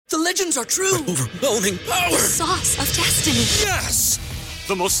The legends are true. Overwhelming power! Sauce of destiny. Yes!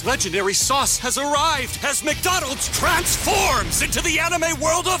 The most legendary sauce has arrived as McDonald's transforms into the anime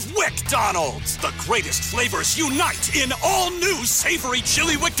world of WickDonald's. The greatest flavors unite in all new savory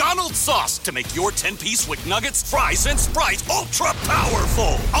chili McDonald's sauce to make your 10-piece Wick Nuggets, fries, and Sprite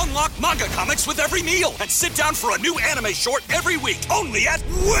ultra-powerful. Unlock manga comics with every meal and sit down for a new anime short every week only at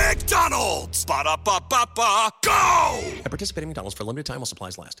WickDonald's. Ba-da-ba-ba-ba, go! At participating McDonald's for a limited time while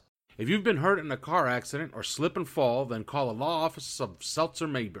supplies last. If you've been hurt in a car accident or slip and fall, then call a law office of Seltzer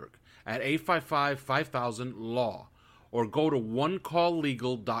Mayberg at 855-5000-LAW or go to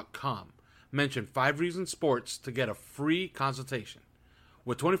onecalllegal.com. Mention 5 Reasons Sports to get a free consultation.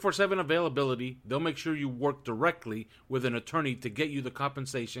 With 24/7 availability, they'll make sure you work directly with an attorney to get you the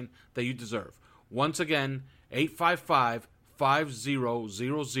compensation that you deserve. Once again,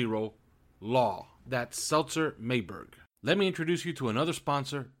 855-5000-LAW. That's Seltzer Mayberg. Let me introduce you to another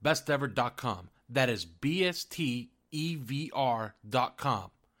sponsor, BestEver.com. That is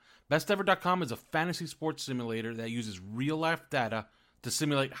BSTEVR.com. BestEver.com is a fantasy sports simulator that uses real-life data to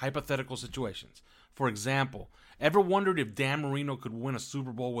simulate hypothetical situations. For example, ever wondered if Dan Marino could win a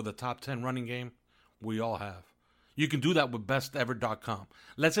Super Bowl with a top 10 running game? We all have. You can do that with BestEver.com.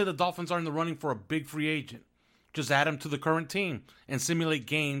 Let's say the Dolphins are in the running for a big free agent. Just add him to the current team and simulate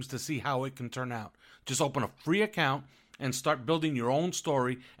games to see how it can turn out. Just open a free account and start building your own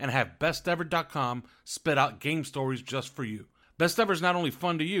story and have BestEver.com spit out game stories just for you. BestEver is not only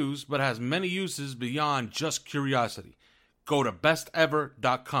fun to use, but has many uses beyond just curiosity. Go to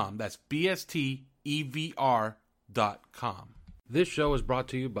BestEver.com. That's BSTEVR.com. This show is brought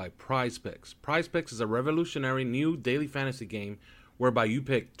to you by Prize Picks. Prize Picks is a revolutionary new daily fantasy game whereby you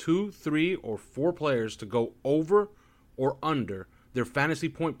pick 2, 3, or 4 players to go over or under their fantasy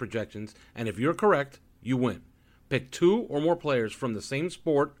point projections, and if you're correct, you win. Pick 2 or more players from the same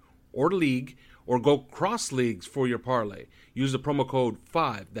sport or league, or go cross leagues for your parlay. Use the promo code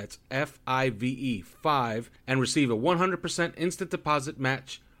 5, that's FIVE, 5, and receive a 100% instant deposit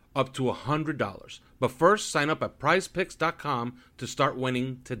match up to $100. But first, sign up at prizepicks.com to start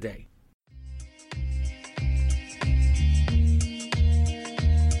winning today.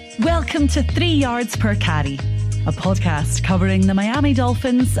 Welcome to 3 Yards Per Carry, a podcast covering the Miami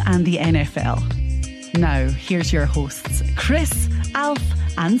Dolphins and the NFL. Now, here's your hosts, Chris, Alf,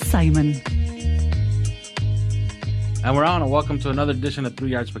 and Simon. And we're on, and welcome to another edition of 3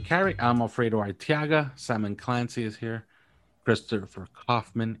 Yards Per Carry. I'm Alfredo Arteaga. Simon Clancy is here. Christopher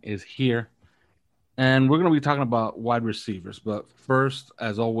Kaufman is here. And we're going to be talking about wide receivers. But first,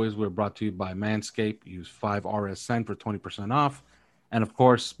 as always, we're brought to you by Manscaped. Use 5RSN for 20% off. And, of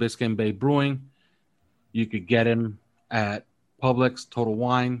course, Biscayne Bay Brewing. You could get him at Publix, Total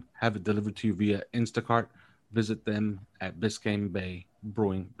Wine, have it delivered to you via Instacart. Visit them at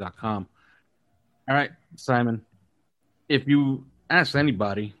BiscayneBayBrewing.com. All right, Simon, if you ask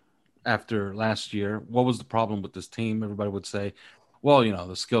anybody after last year, what was the problem with this team? Everybody would say, well, you know,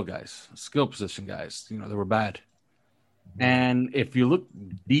 the skill position guys, you know, they were bad. And if you look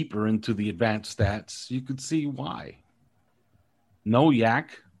deeper into the advanced stats, you could see why. No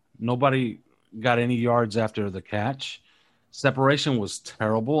yak. Nobody got any yards after the catch. Separation was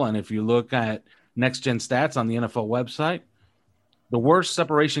terrible. And if you look at next-gen stats on the NFL website, the worst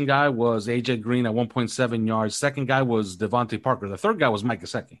separation guy was A.J. Green at 1.7 yards. Second guy was Devontae Parker. The third guy was Mike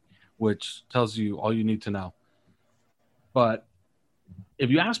Gesicki, which tells you all you need to know. But if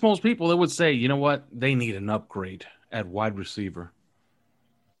you ask most people, they would say, you know what? They need an upgrade at wide receiver.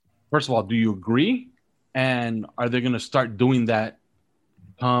 First of all, do you agree? And are they going to start doing that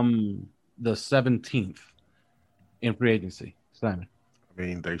come the 17th in free agency, Simon? I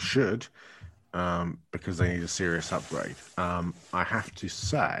mean, they should, because they need a serious upgrade. I have to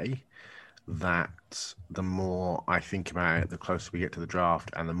say that the more I think about it, the closer we get to the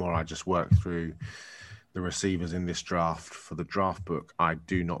draft, and the more I just work through the receivers in this draft for the draft book, I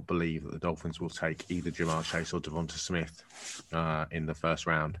do not believe that the Dolphins will take either Jamar Chase or Devonta Smith in the first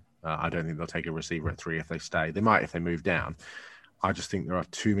round. I don't think they'll take a receiver at 3 if they stay. They might if they move down. I just think there are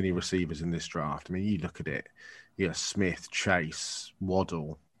too many receivers in this draft. I mean, you look at it, Smith, Chase,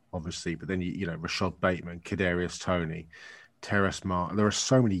 Waddle, obviously, but then, Rashad Bateman, Kadarius Toney, Terrace Martin. There are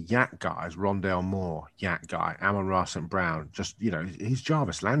so many yak guys. Rondale Moore, yak guy. Amon-Ra St. Brown, just, he's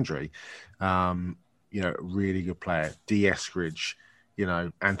Jarvis Landry. Really good player. D. Eskridge,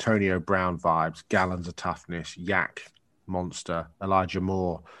 Antonio Brown vibes, gallons of toughness, yak monster. Elijah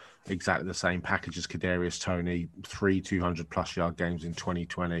Moore, exactly the same package as Kadarius Toney, 3 200-plus yard games in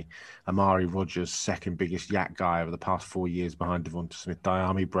 2020. Amari Rodgers, second biggest yak guy over the past 4 years behind Devonta Smith.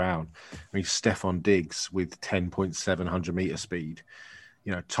 Diami Brown. Stephon Diggs with 10.700 meter speed.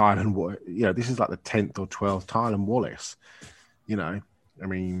 Tylan, this is like the 10th or 12th Tylan Wallace. I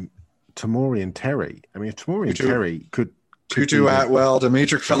mean, Tamori and Terry. I mean, if Tamori and Terry could Tutu Atwell,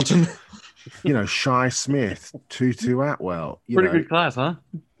 Demetric Felton. Shy Smith, Tutu Atwell. Pretty good class, huh?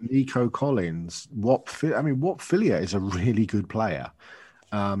 Nico Collins, Wap Filia is a really good player.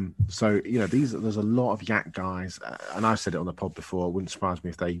 There's a lot of Yak guys, and I've said it on the pod before. It wouldn't surprise me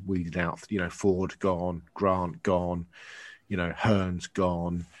if they weeded out, Ford gone, Grant gone, Hearns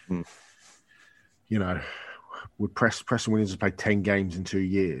gone. Would Preston Williams have played 10 games in 2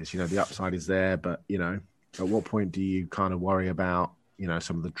 years? The upside is there, but at what point do you kind of worry about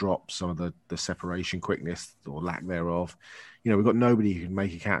some of the drops, some of the separation quickness or lack thereof? We've got nobody who can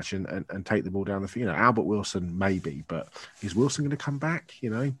make a catch and take the ball down the field. Albert Wilson maybe, but is Wilson going to come back?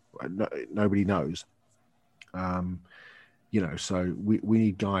 Nobody knows. So we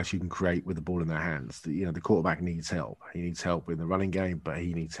need guys who can create with the ball in their hands. The quarterback needs help. He needs help in the running game, but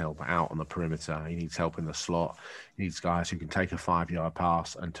he needs help out on the perimeter. He needs help in the slot. He needs guys who can take a 5-yard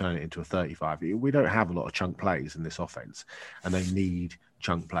pass and turn it into a 35. We don't have a lot of chunk plays in this offense, and they need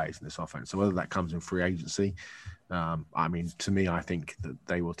chunk plays in this offense. So whether that comes in free agency, to me, I think that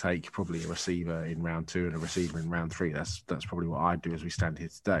they will take probably a receiver in round 2 and a receiver in round 3. That's probably what I'd do as we stand here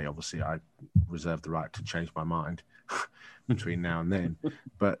today. Obviously, I reserve the right to change my mind between now and then.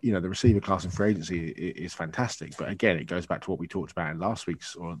 But, the receiver class in free agency is fantastic. But again, it goes back to what we talked about in last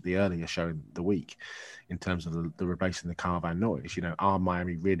week's or the earlier show in the week in terms of the replacing the Carvan noise. Are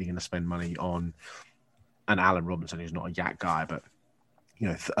Miami really going to spend money on an Allen Robinson who's not a Yak guy, but,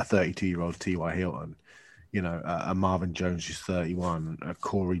 a 32-year-old T.Y. Hilton, a Marvin Jones who's 31, a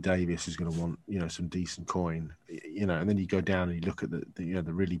Corey Davis who's going to want, some decent coin, and then you go down and you look at the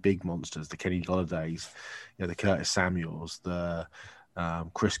really big monsters, the Kenny Golladays, the Curtis Samuels, the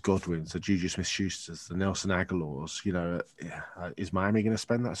Chris Godwins, the Juju Smith-Schusters, the Nelson Aguilars. Is Miami going to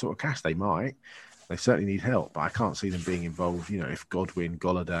spend that sort of cash? They might. They certainly need help, but I can't see them being involved. If Godwin,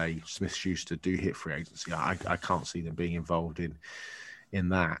 Golladay, Smith-Schuster do hit free agency, I can't see them being involved in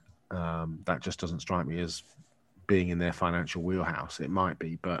that. That just doesn't strike me as being in their financial wheelhouse. It might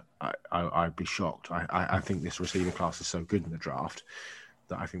be, but I'd be shocked. I think this receiver class is so good in the draft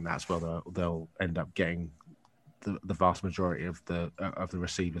that I think that's where they'll end up getting the vast majority of the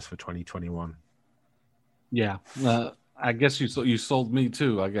receivers for 2021. Yeah, I guess you sold me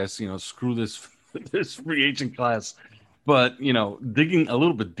too. I guess screw this free agent class. But, digging a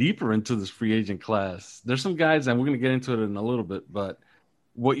little bit deeper into this free agent class, there's some guys, and we're going to get into it in a little bit, but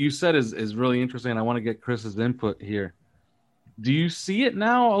what you said is really interesting. I want to get Chris's input here. Do you see it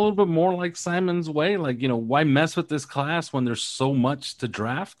now a little bit more like Simon's way? Like, why mess with this class when there's so much to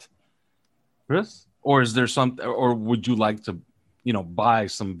draft? Chris? Or is there something, or would you like to, buy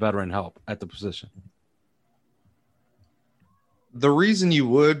some veteran help at the position? The reason you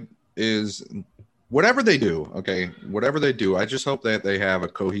would is whatever they do, I just hope that they have a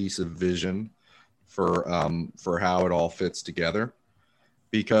cohesive vision for how it all fits together.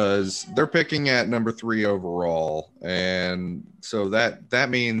 Because they're picking at number 3 overall. And so that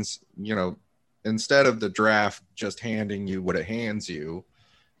means, instead of the draft just handing you what it hands you,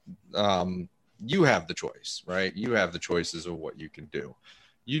 you have the choice, right? You have the choices of what you can do.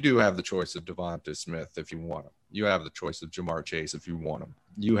 You do have the choice of Devonta Smith if you want him. You have the choice of Jamar Chase if you want him.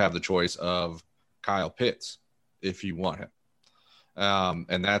 You have the choice of Kyle Pitts if you want him.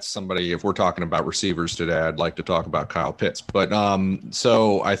 And that's somebody, if we're talking about receivers today, I'd like to talk about Kyle Pitts. But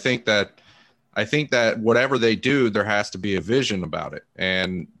so I think that whatever they do, there has to be a vision about it.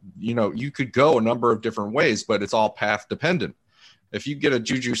 And, you could go a number of different ways, but it's all path dependent. If you get a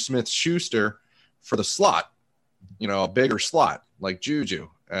Juju Smith-Schuster for the slot, a bigger slot like Juju,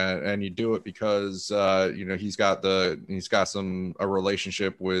 and you do it because, he's got a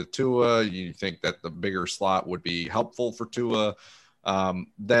relationship with Tua, you think that the bigger slot would be helpful for Tua.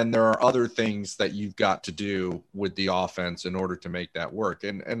 Then there are other things that you've got to do with the offense in order to make that work.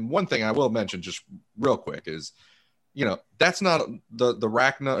 And one thing I will mention just real quick is, that's not the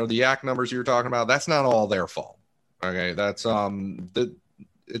rack or the yak numbers you're talking about. That's not all their fault. Okay. That's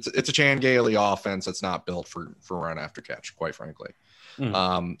it's a Chan Gailey offense that's not built for run after catch, quite frankly.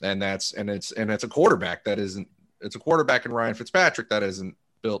 And it's a quarterback that isn't. It's a quarterback in Ryan Fitzpatrick that isn't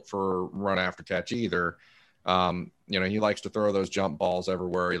built for run after catch either. He likes to throw those jump balls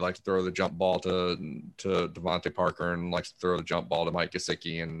everywhere. He likes to throw the jump ball to Devontae Parker and likes to throw the jump ball to Mike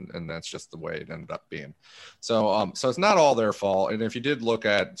Gesicki, and that's just the way it ended up being. So it's not all their fault. And if you did look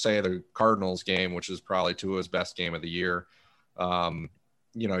at, say, the Cardinals game, which is probably Tua's best game of the year,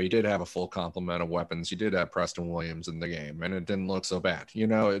 you did have a full complement of weapons. You did have Preston Williams in the game, and it didn't look so bad.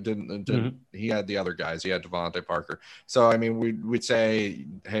 It didn't. He had the other guys. He had Devontae Parker. So, I mean, we'd say,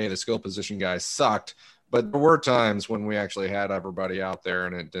 hey, the skill position guys sucked, but there were times when we actually had everybody out there,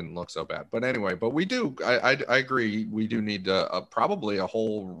 and it didn't look so bad. But anyway, we do. I agree. We do need probably a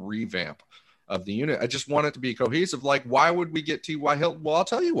whole revamp of the unit. I just want it to be cohesive. Like, why would we get T.Y. Hilton? Well, I'll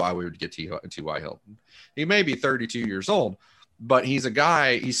tell you why we would get T.Y. Hilton. He may be 32 years old, but he's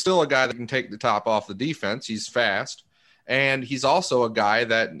still a guy that can take the top off the defense. He's fast. And he's also a guy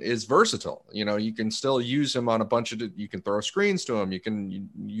that is versatile. You can still use him on a bunch of, you can throw screens to him. You can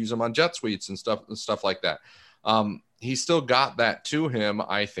use him on jet sweeps and stuff like that. He's still got that to him,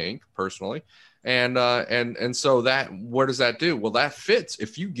 I think, personally. And so what does that do? Well, that fits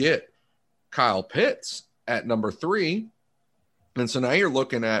if you get Kyle Pitts at number 3. And so now you're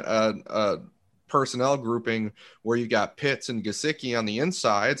looking at a personnel grouping where you got Pitts and Gesicki on the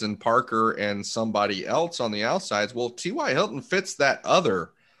insides and Parker and somebody else on the outsides. Well, T.Y. Hilton fits that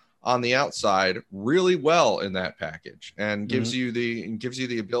other on the outside really well in that package and gives you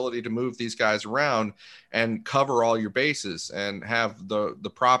the ability to move these guys around and cover all your bases and have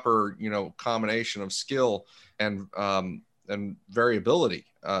the proper, combination of skill and variability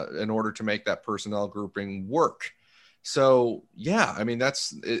in order to make that personnel grouping work. So, yeah, I mean,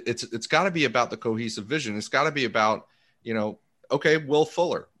 it's got to be about the cohesive vision. It's got to be about, okay, Will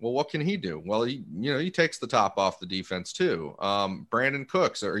Fuller. Well, what can he do? Well, he takes the top off the defense too. Brandon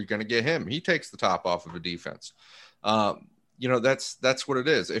Cooks, are you going to get him? He takes the top off of a defense. That's what it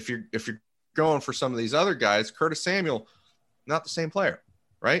is. If you're going for some of these other guys, Curtis Samuel, not the same player,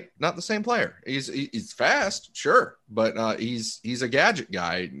 right? Not the same player. He's fast, sure, but he's a gadget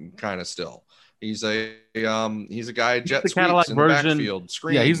guy kind of still. He's a guy jet sweeps in the backfield,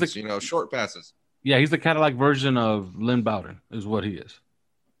 screens, yeah, he's short passes. Yeah, he's the Cadillac version of Lynn Bowden is what he is.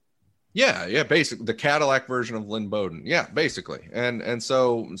 Yeah, basically the Cadillac version of Lynn Bowden. Yeah, basically. And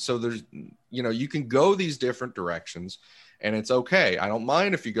so there's you can go these different directions and it's okay. I don't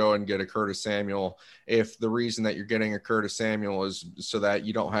mind if you go and get a Curtis Samuel if the reason that you're getting a Curtis Samuel is so that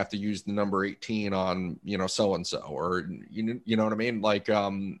you don't have to use the number 18 on, so and so, or you know what I mean? Like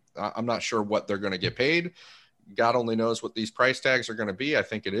I'm not sure what they're going to get paid. God only knows what these price tags are going to be. I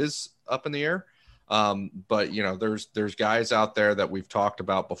think it is up in the air. But there's guys out there that we've talked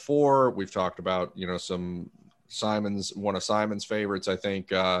about before. We've talked about, one of Simon's favorites, I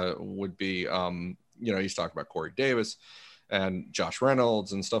think, would be, he's talked about Corey Davis and Josh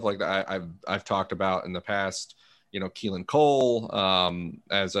Reynolds and stuff like that. I've talked about in the past, Keelan Cole,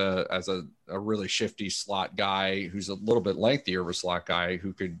 as a really shifty slot guy who's a little bit lengthier of a slot guy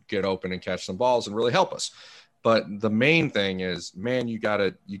who could get open and catch some balls and really help us. But the main thing is, man, you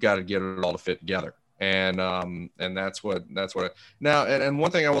gotta get it all to fit together. And that's what now. And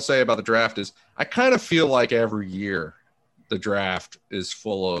one thing I will say about the draft is I kind of feel like every year the draft is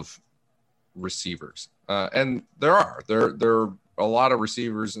full of receivers. And there are a lot of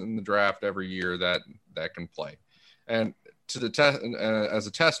receivers in the draft every year that can play. And as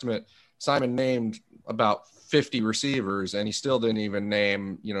a testament, Simon named about 50 receivers, and he still didn't even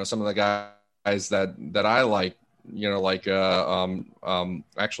name, some of the guys that I like,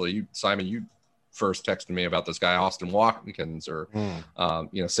 actually, Simon, you first texted me about this guy, Austin Watkins, or,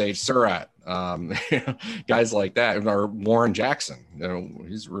 Sage Surratt, guys like that, or Warren Jackson,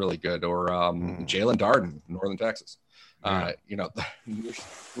 he's really good, or Jalen Darden, Northern Texas.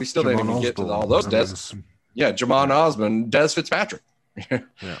 We still didn't even get to all those. Jamon Osmond, Des Fitzpatrick.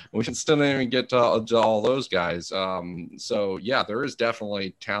 We should still didn't even get to all those guys. So yeah, there is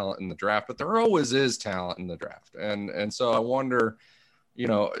definitely talent in the draft, but there always is talent in the draft. And so I wonder,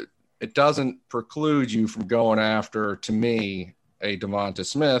 it doesn't preclude you from going after, to me, a Devonta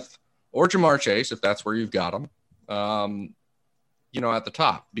Smith or Jamar Chase, if that's where you've got them, at the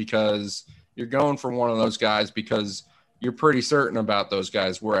top, because you're going for one of those guys because you're pretty certain about those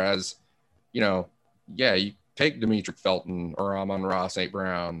guys. Whereas, you take Demetric Felton or Amon-Ra St.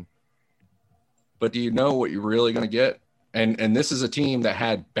 Brown, but do you know what you're really going to get? And this is a team that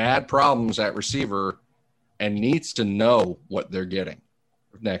had bad problems at receiver and needs to know what they're getting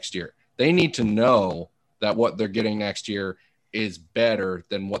next year. They need to know that what they're getting next year is better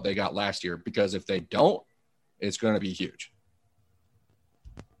than what they got last year, because if they don't, it's going to be huge.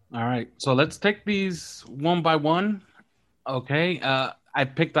 All right. So let's take these one by one. Okay. I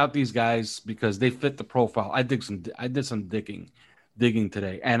picked out these guys because they fit the profile. I did some digging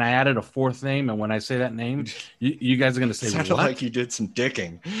today, and I added a fourth name. And when I say that name, you guys are going to say, "Sounded like you did some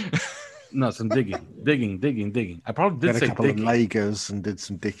digging." No, some digging. I probably did say a couple digging. of Lagos and did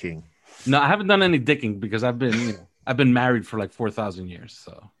some digging. No, I haven't done any digging because I've been I've been married for like 4,000 years,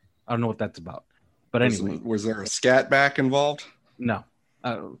 so I don't know what that's about. But anyway, was there a scat back involved? no.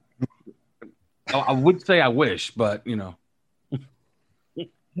 I would say I wish, but you know.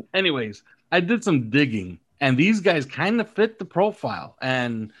 Anyways, I did some digging, and these guys kind of fit the profile,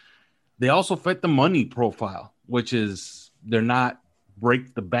 and they also fit the money profile, which is they're not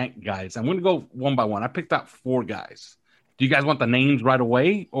break the bank guys. I'm going to go one by one. I picked out 4 guys. Do you guys want the names right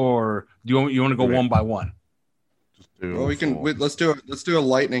away, or do you want to go one by one? Well, let's do a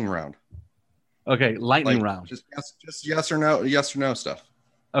lightning round. Okay, lightning round. Just yes or no stuff.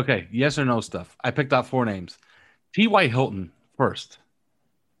 Okay, yes or no stuff. I picked out 4 names. T.Y. Hilton first.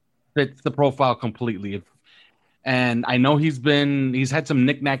 Fits the profile completely. And I know he's had some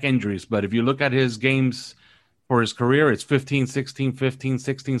knick-knack injuries, but if you look at his games for his career, it's 15, 16, 15,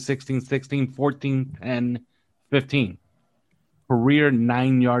 16, 16, 16, 14, 10, 15. Career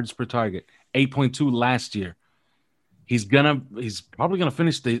 9 yards per target, 8.2 last year. He's probably gonna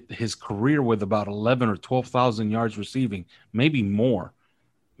finish his career with about 11 or 12,000 yards receiving, maybe more,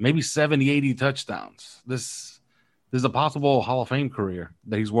 maybe 70, 80 touchdowns. This is a possible Hall of Fame career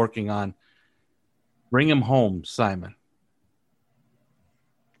that he's working on. Bring him home, Simon.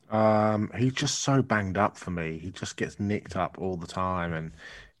 He's just so banged up for me. He just gets nicked up all the time, and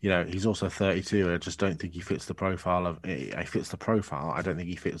he's also 32. I just don't think he fits the profile he fits the profile. I don't think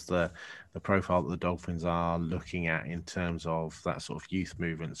he fits the profile that the Dolphins are looking at in terms of that sort of youth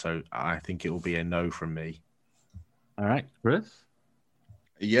movement. So I think it will be a no from me. All right, Chris.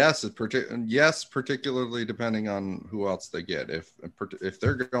 Yes, particularly depending on who else they get. If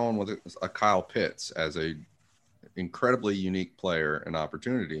they're going with a Kyle Pitts as a incredibly unique player and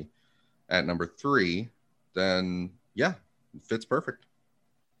opportunity at number 3, then yeah, it fits perfect.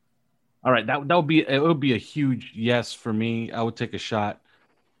 All right, that would be a huge yes for me. I would take a shot.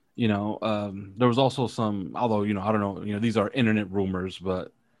 There was also some, although I don't know. These are internet rumors,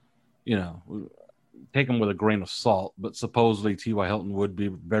 but take them with a grain of salt. But supposedly T.Y. Hilton would be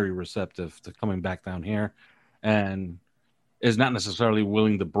very receptive to coming back down here, and is not necessarily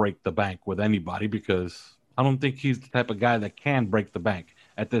willing to break the bank with anybody, because I don't think he's the type of guy that can break the bank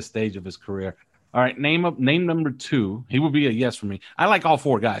at this stage of his career. All right, name number 2. He would be a yes for me. I like all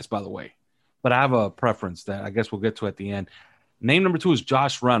 4 guys, by the way, but I have a preference that I guess we'll get to at the end. Name number 2 is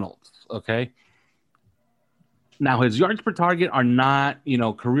Josh Reynolds. Okay. Now his yards per target are not,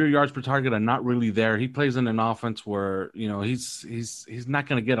 career yards per target are not really there. He plays in an offense where, he's not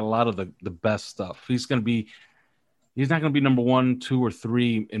going to get a lot of the best stuff. He's not going to be number 1, 2, or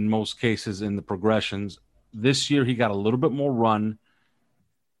 3 in most cases in the progressions. This year he got a little bit more run.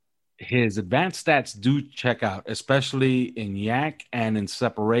 His advanced stats do check out, especially in yak and in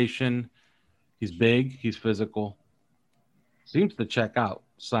separation. He's big. He's physical. Seems to check out,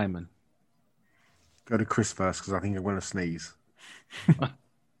 Simon. Go to Chris first, because I think I'm going to sneeze.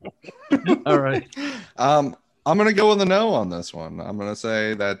 All right. I'm going to go with a no on this one. I'm going to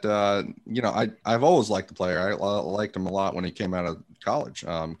say that, I've always liked the player. I liked him a lot when he came out of college,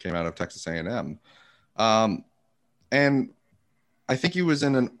 came out of Texas A&M. And I think he was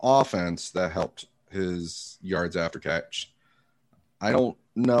in an offense that helped his yards after catch. I don't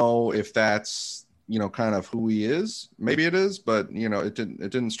know if that's, kind of who he is. Maybe it is, but it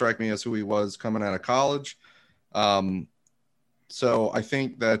didn't strike me as who he was coming out of college. So I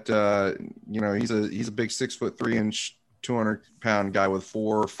think that he's a big 6'3", 200-pound guy with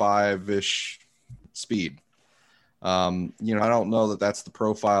 4 or 5-ish speed. I don't know that that's the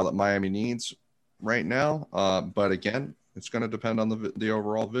profile that Miami needs right now. But again, it's going to depend on the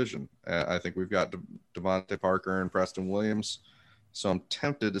overall vision. I think we've got Devontae Parker and Preston Williams, so I'm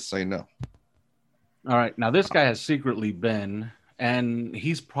tempted to say no. All right. Now this guy has secretly been, and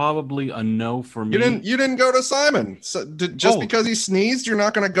he's probably a no for me. You didn't go to Simon. So because he sneezed, you're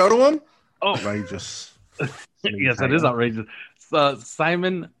not going to go to him? Oh, outrageous. Yes, it is outrageous.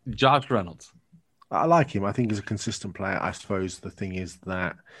 Simon, Josh Reynolds. I like him. I think he's a consistent player. I suppose the thing is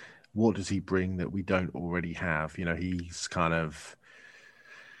that what does he bring that we don't already have? He's kind of,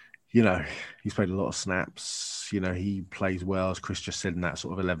 he's played a lot of snaps. He plays well, as Chris just said, in that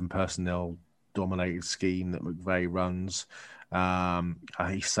sort of 11 personnel dominated scheme that McVay runs.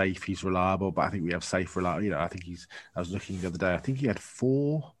 He's safe, he's reliable, but I think we have safe, reliable. I was looking the other day, I think he had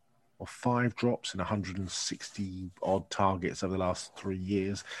 4 or 5 drops in 160 odd targets over the last 3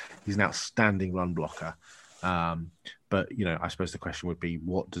 years. He's an outstanding run blocker. But I suppose the question would be,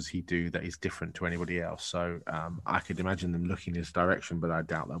 what does he do that is different to anybody else? So I could imagine them looking in his direction, but I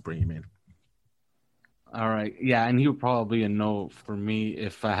doubt they'll bring him in. All right. Yeah, and he would probably be a no for me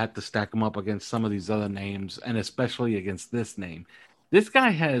if I had to stack him up against some of these other names, and especially against this name. This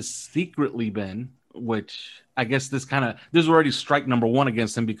guy has secretly been, which I guess this is already strike number one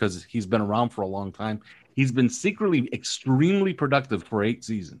against him because he's been around for a long time. He's been secretly extremely productive for 8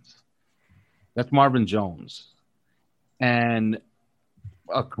 seasons. That's Marvin Jones. And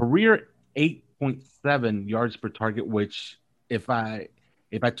a career 8.7 yards per target, which if I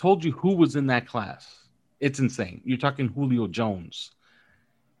told you who was in that class, it's insane. You're talking Julio Jones.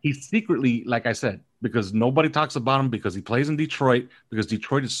 He's secretly, like I said, because nobody talks about him, because he plays in Detroit, because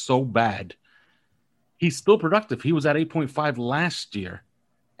Detroit is so bad, he's still productive. He was at 8.5 last year,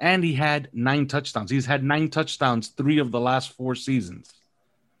 and he had 9 touchdowns. He's had 9 touchdowns 3 of the last 4 seasons.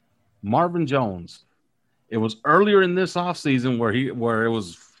 Marvin Jones. It was earlier in this offseason where it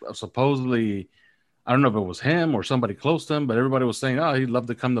was supposedly, I don't know if it was him or somebody close to him, but everybody was saying, oh, he'd love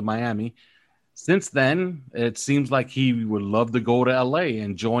to come to Miami. Since then, it seems like he would love to go to LA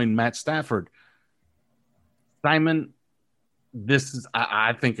and join Matt Stafford. Simon,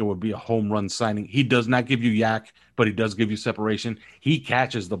 I think it would be a home run signing. He does not give you yak, but he does give you separation. He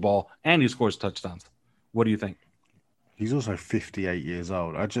catches the ball and he scores touchdowns. What do you think? He's also 58 years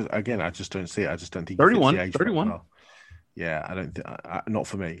old. I just don't see it. I just don't think 31. He fits the age 31. profile. Yeah, I don't. Not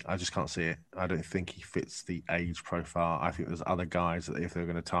for me. I just can't see it. I don't think he fits the age profile. I think there's other guys that if they're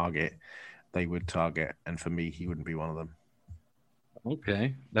going to target, they would target, and for me, he wouldn't be one of them.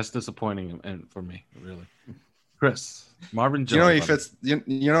 Okay, that's disappointing, and for me, really. Chris, Marvin Jones. You know, he fits. You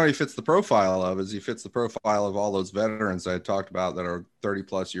know, he fits the profile of he fits the profile of all those veterans I talked about that are 30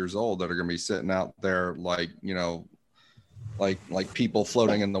 plus years old that are going to be sitting out there like people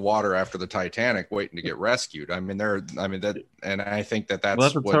floating in the water after the Titanic, waiting to get rescued. I think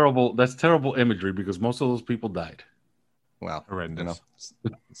that's That's terrible imagery because most of those people died. Well, horrendous.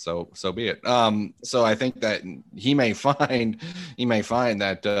 So be it. So I think that he may find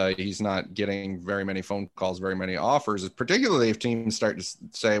that he's not getting very many phone calls, very many offers, particularly if teams start to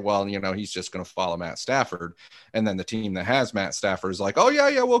say, well, he's just going to follow Matt Stafford. And then the team that has Matt Stafford is like, oh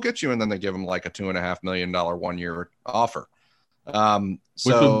yeah, we'll get you. And then they give him like a $2.5 million 1-year offer.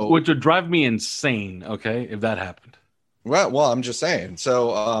 Which would drive me insane. Okay. If that happened. Well, I'm just saying.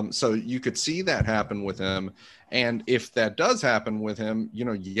 So you could see that happen with him. And if that does happen with him, you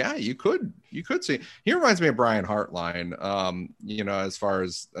could see. He reminds me of Brian Hartline. As far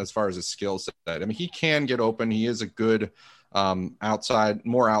as his skill set. I mean, he can get open. He is a good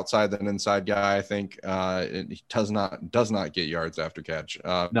more outside than inside guy. I think he does not get yards after catch.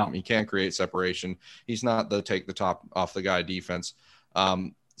 No. He can create separation. He's not the take the top off the guy defense.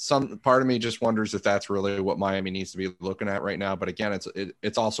 Some part of me just wonders if that's really what Miami needs to be looking at right now. But again,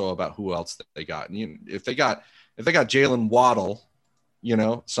 it's also about who else they got. And if they got Jalen Waddle,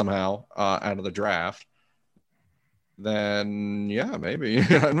 somehow out of the draft, then yeah, maybe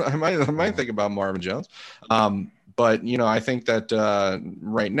I might think about Marvin Jones. But I think that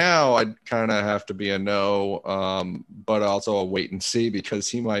right now I'd kind of have to be a no, but also a wait and see because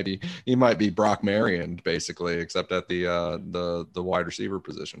he might be Brock Marion basically, except at the wide receiver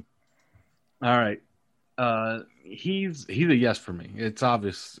position. All right, he's a yes for me. It's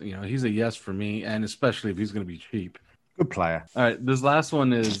obvious, he's a yes for me, and especially if he's going to be cheap. Good player. All right, this last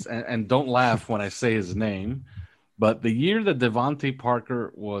one is, and don't laugh when I say his name, but the year that Devontae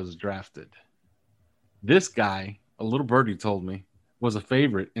Parker was drafted, this guy, a little birdie told me, was a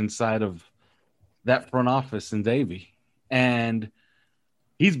favorite inside of that front office in Davie. And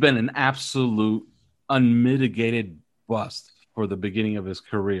he's been an absolute unmitigated bust for the beginning of his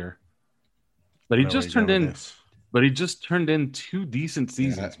career. But he just turned in 2 decent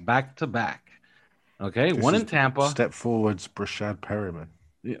seasons back to back. Okay, one in Tampa. Step forwards, Brashad Perriman.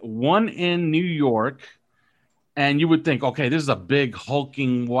 One in New York. And you would think, okay, this is a big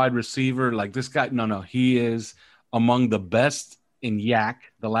hulking wide receiver. Like this guy. No, he is among the best in yak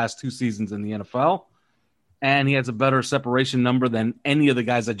the last 2 seasons in the NFL. And he has a better separation number than any of the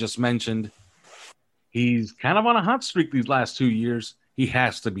guys I just mentioned. He's kind of on a hot streak these last 2 years. He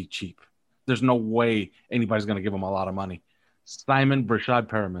has to be cheap. There's no way anybody's going to give him a lot of money. Simon Brashad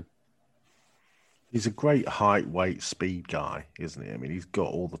Perriman. He's a great height, weight, speed guy, isn't he? I mean, he's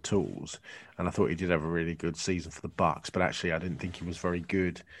got all the tools, and I thought he did have a really good season for the Bucks. But actually, I didn't think he was very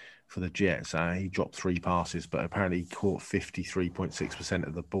good for the Jets. He dropped 3 passes, but apparently he caught 53.6%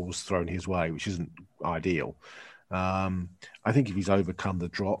 of the balls thrown his way, which isn't ideal. I think if he's overcome the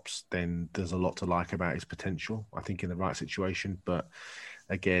drops, then there's a lot to like about his potential. I think in the right situation, but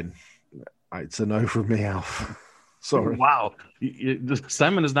again, it's a no from me, Alf. Sorry. Wow.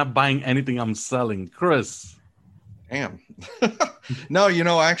 Simon is not buying anything I'm selling. Chris. Damn.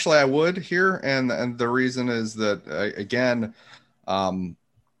 No, actually I would here. And the reason is that, again,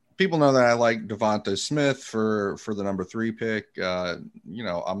 people know that I like Devonta Smith for the number 3 pick. I'm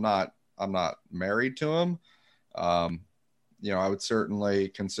not married to him. I would certainly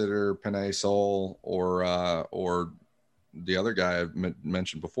consider Penei Sewell or the other guy I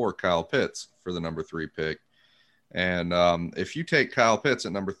mentioned before, Kyle Pitts, for the number 3 pick. And if you take Kyle Pitts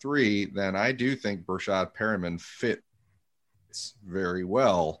at number 3, then I do think Breshad Perriman fits very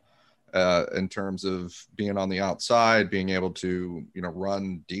well in terms of being on the outside, being able to,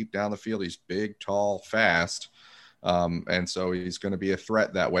 run deep down the field. He's big, tall, fast. And so he's going to be a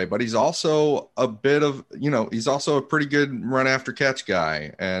threat that way, but he's also a bit of, he's also a pretty good run after catch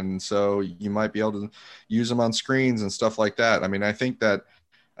guy. And so you might be able to use him on screens and stuff like that. I mean, I think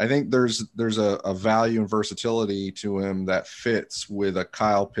there's a value and versatility to him that fits with a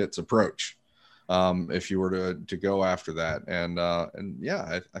Kyle Pitts approach. If you were to go after that. And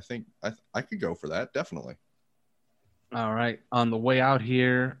yeah, I think I could go for that. Definitely. All right. On the way out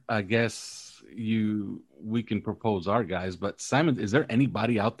here, I guess we can propose our guys, but Simon, is there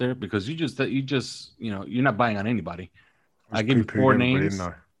anybody out there? Because you just you're not buying on anybody. I give you 4 names.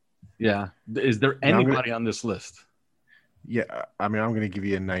 Yeah. Is there anybody on this list? Yeah. I mean, I'm going to give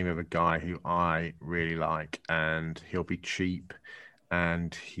you a name of a guy who I really like, and he'll be cheap,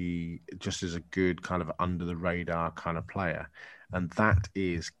 and he just is a good kind of under the radar kind of player. And that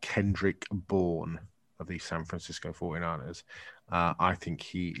is Kendrick Bourne of the San Francisco 49ers. I think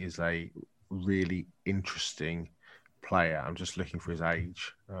he is a really interesting player. I'm just looking for his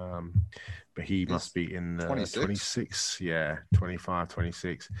age, but he must be in the 26. Yeah, 25,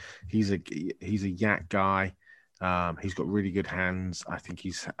 26. He's a yak guy. He's got really good hands. I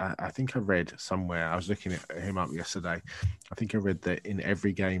think I read somewhere, I was looking at him up yesterday, I think I read that in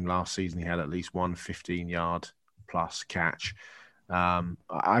every game last season he had at least one 15-yard plus catch.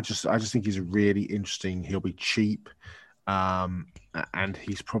 I just think he's really interesting. He'll be cheap. And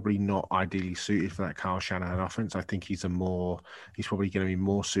he's probably not ideally suited for that Kyle Shanahan offense. I think he's probably going to be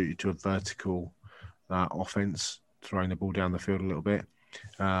more suited to a vertical offense, throwing the ball down the field a little bit.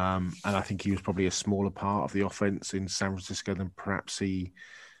 And I think he was probably a smaller part of the offense in San Francisco than perhaps he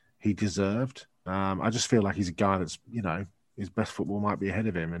deserved. I just feel like he's a guy that's, his best football might be ahead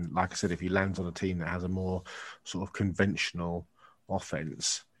of him. And like I said, if he lands on a team that has a more sort of conventional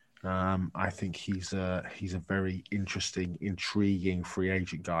offense, I think he's a very interesting, intriguing free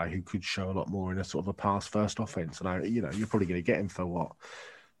agent guy who could show a lot more in a sort of a pass first offense. And you're probably going to get him for what,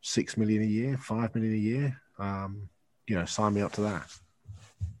 $6 million a year, $5 million a year. Sign me up to that.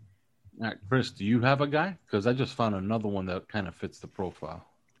 All right, Chris, do you have a guy? Because I just found another one that kind of fits the profile.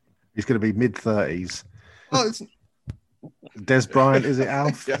 He's going to be mid-30s. Oh, it's Des Bryant, is it,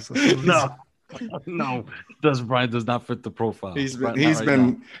 Alf? No, Des Bryant does not fit the profile. He's been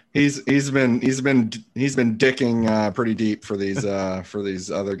dicking pretty deep for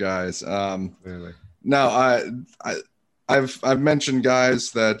these other guys. Really? No, I've mentioned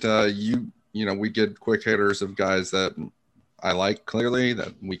guys that we get quick hitters of guys that I like clearly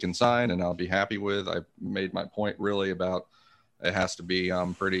that we can sign and I'll be happy with. I made my point really about it has to be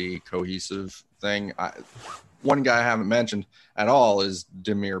pretty cohesive thing. One guy I haven't mentioned at all is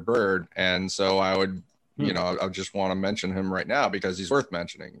Damiere Byrd, and so I would, I just want to mention him right now because he's worth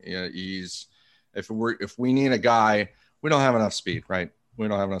mentioning. He's if we need a guy, we don't have enough speed, right? We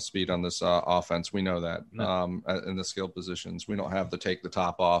don't have enough speed on this offense. We know that. No. In the skill positions, we don't have to take the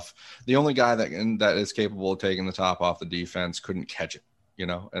top off. The only guy that is capable of taking the top off the defense couldn't catch it,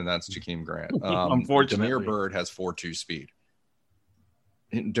 and that's Jakeem Grant. Unfortunately, Damiere Byrd has 4.2 speed.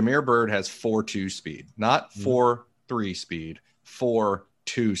 Damiere Byrd has 4.2 speed, not 4.3 speed,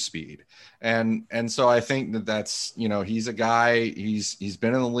 4.2 speed. And so I think that's, he's a guy, he's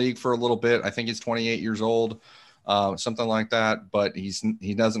been in the league for a little bit. I think he's 28 years old, something like that, but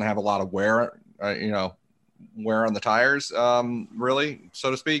he doesn't have a lot of wear on the tires, really,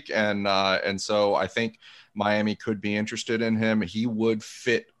 so to speak. And so I think Miami could be interested in him. He would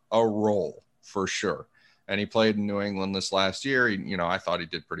fit a role for sure. And he played in New England this last year. I thought he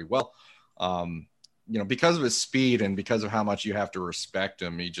did pretty well. Because of his speed and because of how much you have to respect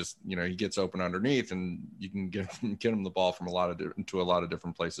him, he just, he gets open underneath and you can get him the ball from a lot of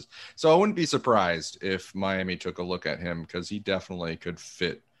different places. So I wouldn't be surprised if Miami took a look at him because he definitely could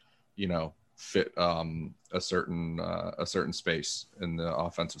fit a certain space in the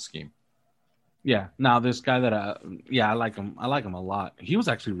offensive scheme. Yeah. Now this guy that I like him. I like him a lot. He was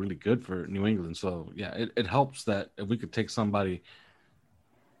actually really good for New England. So yeah, it helps that if we could take somebody,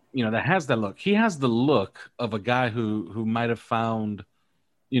 that has that look. He has the look of a guy who might have found,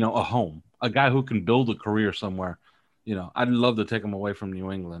 a home, a guy who can build a career somewhere. I'd love to take him away from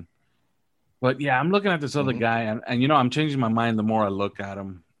New England. But yeah, I'm looking at this other guy and I'm changing my mind the more I look at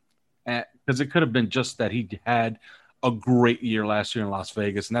him, because it could have been just that he had a great year last year in Las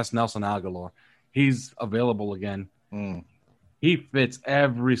Vegas, and that's Nelson Aguilar. He's available again. He fits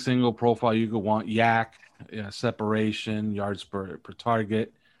every single profile you could want. Yak, separation, yards per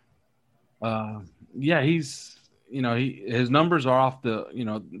target. He's his numbers are off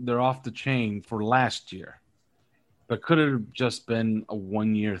the chain for last year, but could have just been a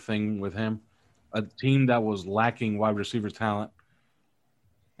 1 year thing with him. A team that was lacking wide receiver talent,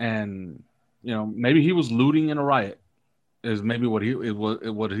 and maybe he was looting in a riot. Is maybe what he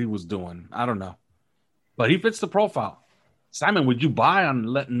was doing. I don't know, but he fits the profile. Simon, would you buy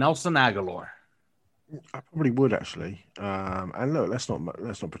on Nelson Aguilar? I probably would actually. And look, let's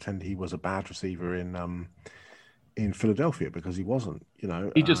not pretend he was a bad receiver in Philadelphia, because he wasn't.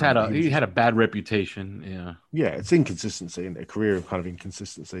 He just had a bad reputation. Yeah, it's inconsistency and a career of kind of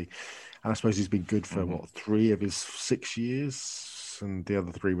inconsistency. And I suppose he's been good for 3 of his 6 years, and the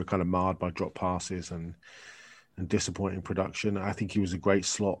other 3 were kind of marred by drop passes and disappointing production. I think he was a great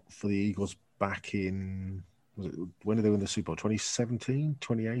slot for the Eagles back in, when did they win the Super Bowl? 2017,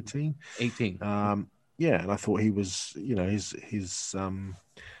 2018? 18. And I thought he was, his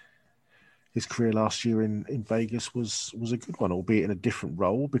career last year in Vegas was a good one, albeit in a different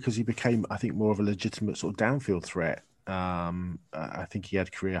role, because he became, I think, more of a legitimate sort of downfield threat. I think he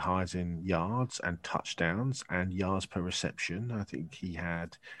had career highs in yards and touchdowns and yards per reception. I think he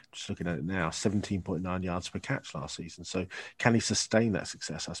had, just looking at it now, 17.9 yards per catch last season. So can he sustain that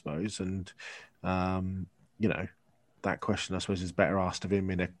success, I suppose? And, that question, I suppose, is better asked of him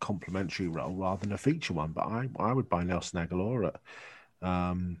in a complementary role rather than a feature one. But I would buy Nelson Aguilar at,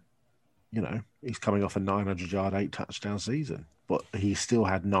 he's coming off a 900-yard, 8-touchdown season, but he still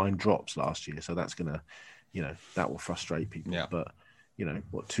had 9 drops last year. So that's going to, that will frustrate people. Yeah. But,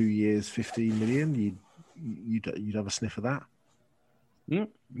 2 years, 15 million, you'd have a sniff of that?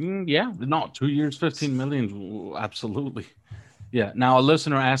 Yeah, no, 2 years, 15 million, absolutely. Yeah. Now, a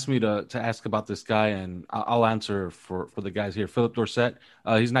listener asked me to ask about this guy, and I'll answer for the guys here. Philip Dorsett,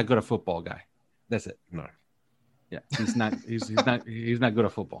 he's not good at football, guy. That's it. No. Yeah, he's not. He's not good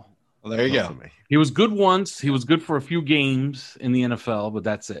at football. Well, there you go. He was good once. He was good for a few games in the NFL, but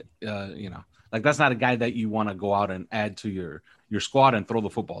that's it. That's not a guy that you want to go out and add to your squad and throw the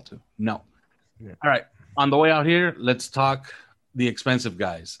football to. No. Yeah. All right. On the way out here, let's talk the expensive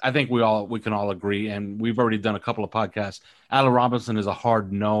guys. I think we can all agree, and we've already done a couple of podcasts. Allen Robinson is a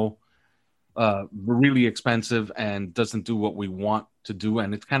hard no. Really expensive and doesn't do what we want to do,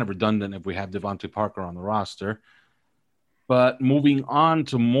 and it's kind of redundant if we have Devontae Parker on the roster. But moving on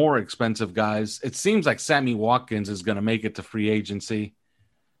to more expensive guys, it seems like Sammy Watkins is going to make it to free agency.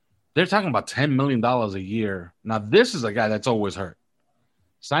 They're talking about $10 million a year. Now, this is a guy that's always hurt.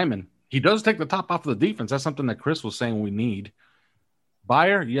 Simon, he does take the top off of the defense. That's something that Chris was saying we need.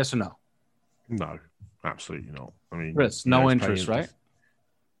 Buyer, yes or no? No, absolutely not. I mean, Chris, no interest, right?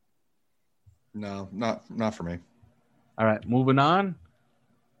 No, not for me. All right, moving on.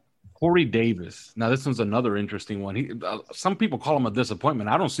 Corey Davis. Now, this one's another interesting one. Some people call him a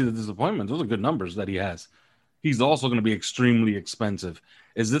disappointment. I don't see the disappointment. Those are good numbers that he has. He's also going to be extremely expensive.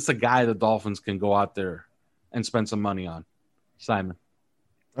 Is this a guy the Dolphins can go out there and spend some money on? Simon?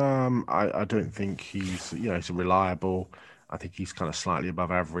 I don't think he's a reliable. I think he's kind of slightly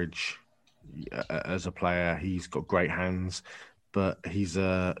above average as a player. He's got great hands, but he's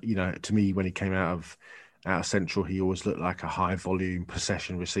to me, when he came out of Central, he always looked like a high volume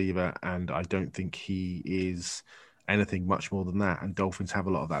possession receiver, and I don't think he is anything much more than that. And Dolphins have a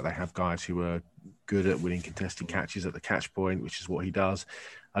lot of that. They have guys who are good at winning contested catches at the catch point, which is what he does.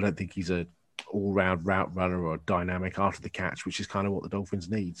 I don't think he's a all-round route runner or dynamic after the catch, which is kind of what the Dolphins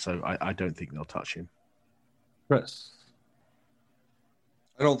need. So I don't think they'll touch him. Chris?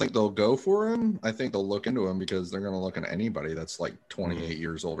 I don't think they'll go for him. I think they'll look into him because they're going to look at anybody that's like 28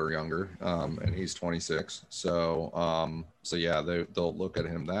 years old or younger, and he's 26. So yeah, they'll look at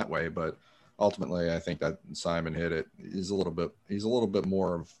him that way. But ultimately, I think that Simon hit it. He's a little bit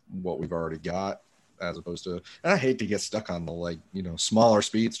more of what we've already got, as opposed to. And I hate to get stuck on the smaller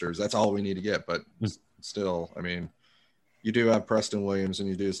speedsters. That's all we need to get. But still, I mean, you do have Preston Williams, and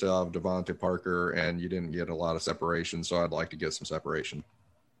you do still have Devontae Parker, and you didn't get a lot of separation. So I'd like to get some separation.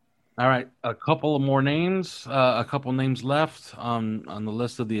 All right, a couple of more names, a couple names left on the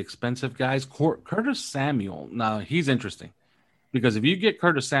list of the expensive guys. Curtis Samuel. Now, he's interesting because if you get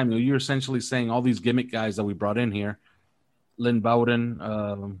Curtis Samuel, you're essentially saying all these gimmick guys that we brought in here, Lynn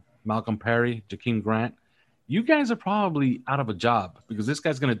Bowden, Malcolm Perry, Jakeem Grant, you guys are probably out of a job because this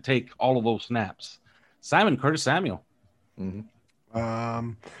guy's going to take all of those snaps. Simon, Curtis Samuel.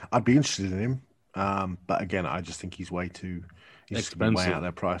 Mm-hmm. I'd be interested in him, but again, I just think he's way too He's just gonna be way out of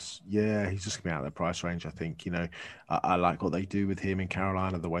their price. Yeah, he's just gonna be out of their price range. I think. I like what they do with him in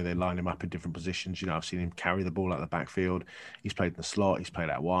Carolina, the way they line him up in different positions. I've seen him carry the ball out of the backfield. He's played in the slot. He's played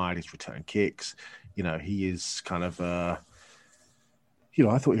out wide. He's returned kicks. He is kind of.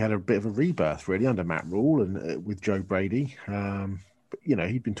 I thought he had a bit of a rebirth really under Matt Rule and with Joe Brady. But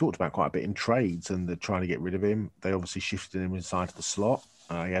he'd been talked about quite a bit in trades, and they're trying to get rid of him. They obviously shifted him inside the slot.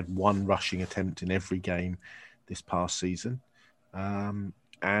 He had one rushing attempt in every game this past season.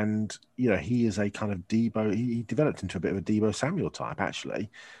 And he is a kind of Deebo. He developed into a bit of a Deebo Samuel type, actually.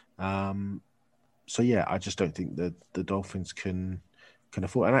 So yeah, I just don't think that the Dolphins can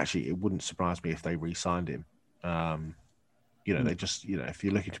afford. And actually, it wouldn't surprise me if they re-signed him. They just if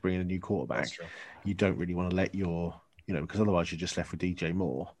you're looking to bring in a new quarterback, you don't really want to let your because otherwise you're just left with DJ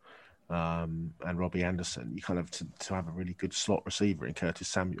Moore and Robbie Anderson. You kind of to have a really good slot receiver in Curtis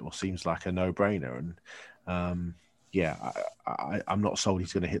Samuel seems like a no-brainer. And I'm not sold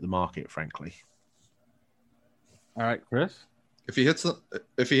he's going to hit the market, frankly. All right, Chris. If he hits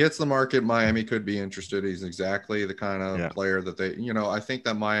the market, Miami could be interested. He's exactly the kind of player that they, I think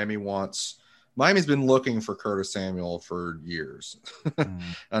that Miami's been looking for Curtis Samuel for years,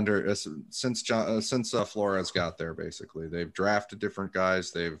 since Flores got there. Basically, they've drafted different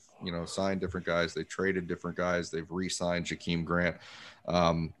guys, they've signed different guys, they traded different guys, they've re-signed Jakeem Grant.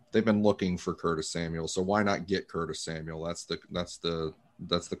 They've been looking for Curtis Samuel, so why not get Curtis Samuel? That's the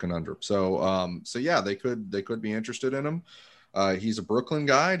conundrum. So yeah, they could be interested in him. He's a Brooklyn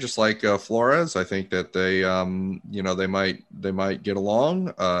guy, just like Flores. I think that they might get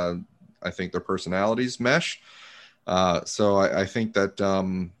along. I think their personalities mesh. So I think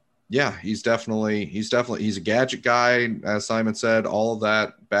that, he's a gadget guy, as Simon said, all of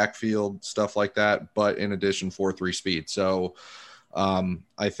that backfield stuff like that, but in addition, 4.3 speed. So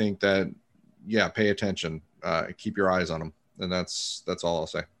I think that, pay attention, keep your eyes on him. And that's all I'll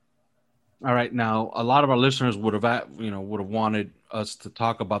say. All right. Now, a lot of our listeners would have wanted us to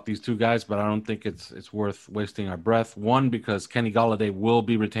talk about these two guys, but I don't think it's worth wasting our breath. One, because Kenny Golladay will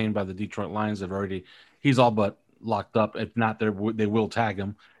be retained by the Detroit Lions. He's all but locked up. If not, they will tag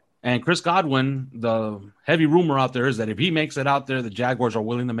him. And Chris Godwin, the heavy rumor out there is that if he makes it out there, the Jaguars are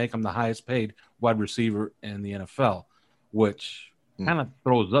willing to make him the highest paid wide receiver in the NFL, which kind of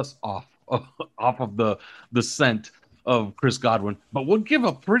throws us off of the scent of Chris Godwin, but would give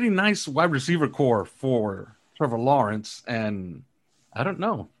a pretty nice wide receiver core for Trevor Lawrence. And I don't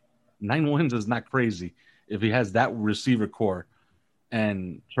know, 9 wins is not crazy if he has that receiver core,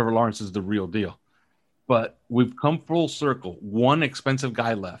 and Trevor Lawrence is the real deal. But we've come full circle. One expensive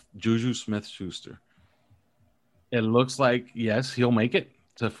guy left, Juju Smith-Schuster. It looks like, yes, he'll make it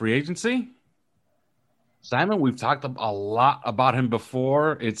to free agency. Simon, we've talked a lot about him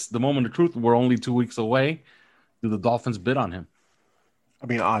before. It's the moment of truth. We're only 2 weeks away. Do the Dolphins bid on him? I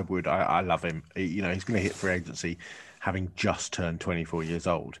mean, I would. I love him. He's going to hit free agency having just turned 24 years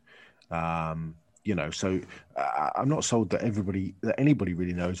old. So I'm not sold that anybody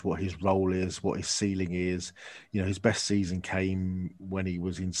really knows what his role is, what his ceiling is. His best season came when he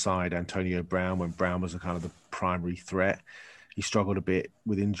was inside Antonio Brown, when Brown was a kind of the primary threat. He struggled a bit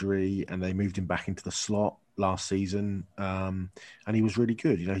with injury, and they moved him back into the slot last season, and he was really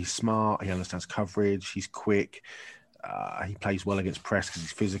good. He's smart, he understands coverage, he's quick, he plays well against press because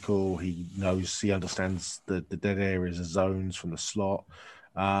he's physical, he understands the dead areas and zones from the slot,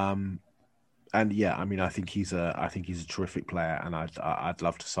 and I think he's a terrific player, and I'd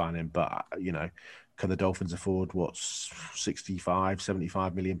love to sign him, but can the Dolphins afford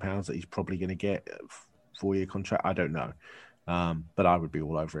 65-75 million pounds that he's probably going to get a 4-year contract? I don't know, but I would be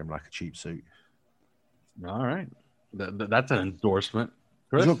all over him like a cheap suit. All right. That's an endorsement.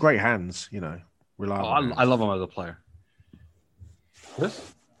 Chris? He's got great hands, reliable. I love him as a player.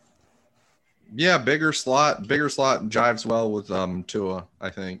 Chris? Yeah, bigger slot jives well with Tua, I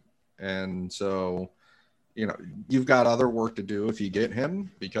think. And so, you've got other work to do if you get him,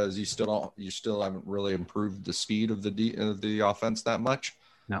 because you still haven't really improved the speed of the offense that much.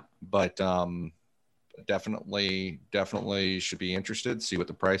 No. But definitely should be interested, see what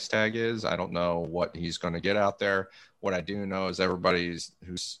the price tag is. I don't know what he's going to get out there. What I do know is everybody's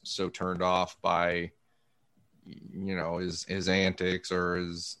who's so turned off by his antics or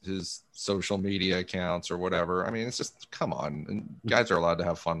his social media accounts or whatever. I mean, it's just, come on, and guys are allowed to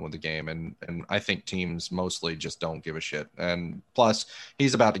have fun with the game, and I think teams mostly just don't give a shit. And plus,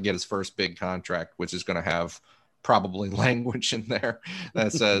 he's about to get his first big contract, which is going to have probably language in there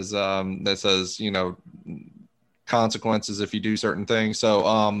that says consequences if you do certain things. So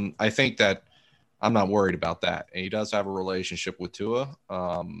I think that I'm not worried about that. And he does have a relationship with Tua.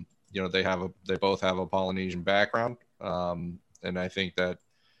 They both have a Polynesian background. I think that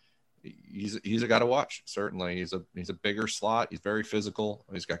he's a guy to watch. Certainly, he's a bigger slot. He's very physical.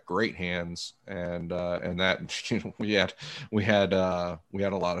 He's got great hands, and that we had a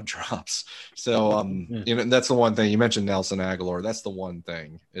lot of drops. So that's the one thing you mentioned, Nelson Aguilar. That's the one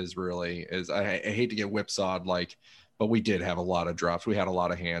thing is I hate to get whipsawed but we did have a lot of drops. We had a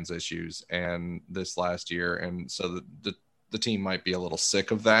lot of hands issues and this last year, and so the team might be a little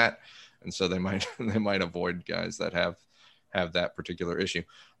sick of that, and so they might avoid guys that have that particular issue.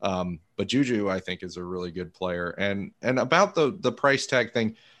 But Juju, I think, is a really good player. And about the price tag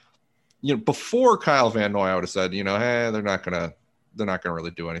thing, before Kyle Van Noy, I would have said, hey, they're not gonna really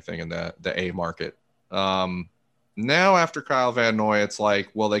do anything in the A market. Now after Kyle Van Noy, it's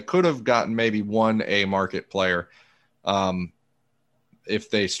like, well, they could have gotten maybe one A market player if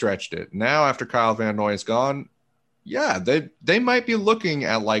they stretched it. Now after Kyle Van Noy is gone, yeah, they might be looking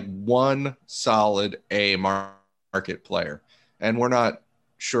at like one solid A market player, and we're not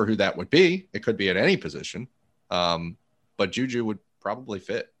sure who that would be. It could be at any position, but Juju would probably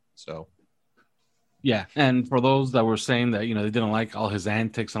fit. So yeah, and for those that were saying that they didn't like all his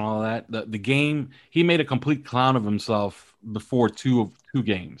antics and all of that, the game, he made a complete clown of himself before two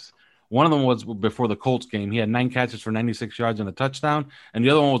games. One of them was before the Colts game. He had 9 catches for 96 yards and a touchdown. And the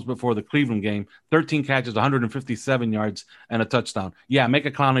other one was before the Cleveland game. 13 catches, 157 yards, and a touchdown. Yeah, make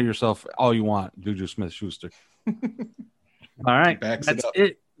a clown of yourself all you want, Juju Smith-Schuster. All right, that's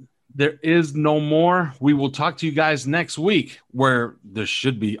it. There is no more. We will talk to you guys next week where there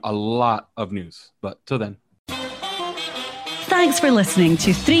should be a lot of news. But till then. Thanks for listening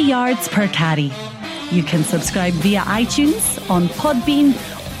to 3 Yards Per Carry. You can subscribe via iTunes, on Podbean,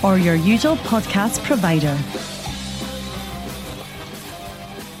 or your usual podcast provider.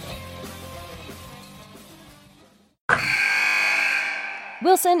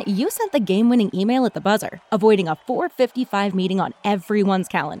 Wilson, you sent the game-winning email at the buzzer, avoiding a 4:55 meeting on everyone's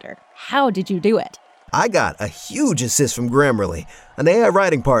calendar. How did you do it? I got a huge assist from Grammarly, an AI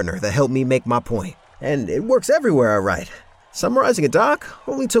writing partner that helped me make my point. And it works everywhere I write. Summarizing a doc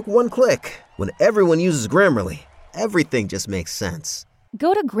only took 1 click. When everyone uses Grammarly, everything just makes sense.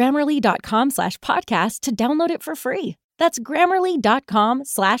 Go to Grammarly.com/podcast to download it for free. That's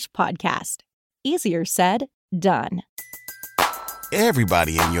Grammarly.com/podcast. Easier said, done.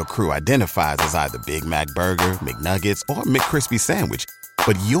 Everybody in your crew identifies as either Big Mac Burger, McNuggets, or McCrispy Sandwich.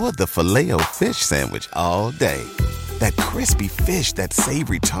 But you're the Filet-O-Fish Sandwich all day. That crispy fish, that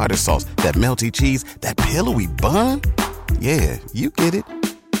savory tartar sauce, that melty cheese, that pillowy bun. Yeah, you get it.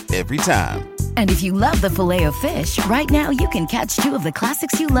 Every time. And if you love the Filet-O-Fish, right now you can catch 2 of the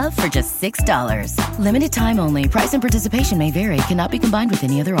classics you love for just $6. Limited time only. Price and participation may vary. Cannot be combined with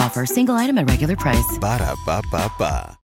any other offer. Single item at regular price. Ba-da-ba-ba-ba.